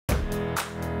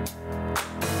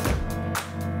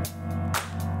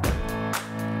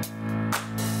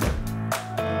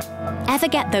Ever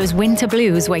get those winter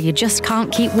blues where you just can't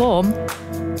keep warm?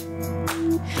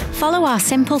 Follow our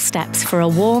simple steps for a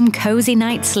warm, cozy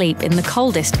night's sleep in the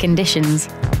coldest conditions.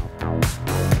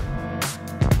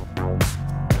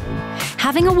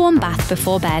 Having a warm bath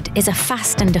before bed is a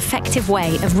fast and effective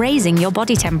way of raising your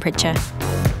body temperature.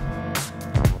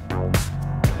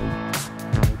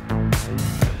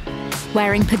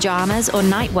 Wearing pyjamas or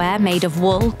nightwear made of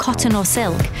wool, cotton or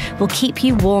silk will keep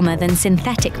you warmer than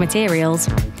synthetic materials.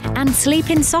 And sleep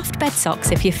in soft bed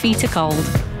socks if your feet are cold.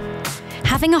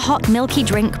 Having a hot milky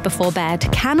drink before bed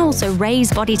can also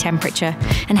raise body temperature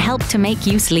and help to make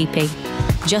you sleepy.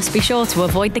 Just be sure to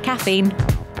avoid the caffeine.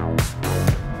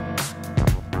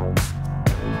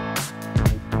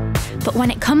 But when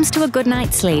it comes to a good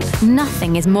night's sleep,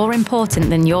 nothing is more important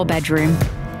than your bedroom.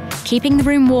 Keeping the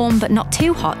room warm but not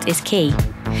too hot is key.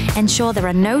 Ensure there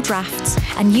are no drafts,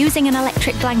 and using an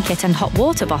electric blanket and hot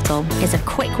water bottle is a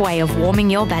quick way of warming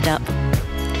your bed up.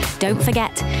 Don't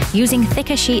forget, using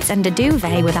thicker sheets and a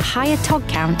duvet with a higher TOG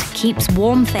count keeps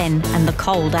warmth in and the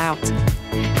cold out.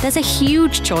 There's a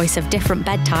huge choice of different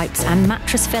bed types and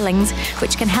mattress fillings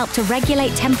which can help to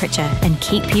regulate temperature and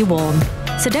keep you warm.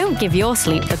 So don't give your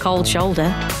sleep the cold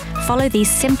shoulder. Follow these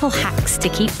simple hacks to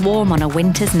keep warm on a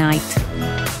winter's night.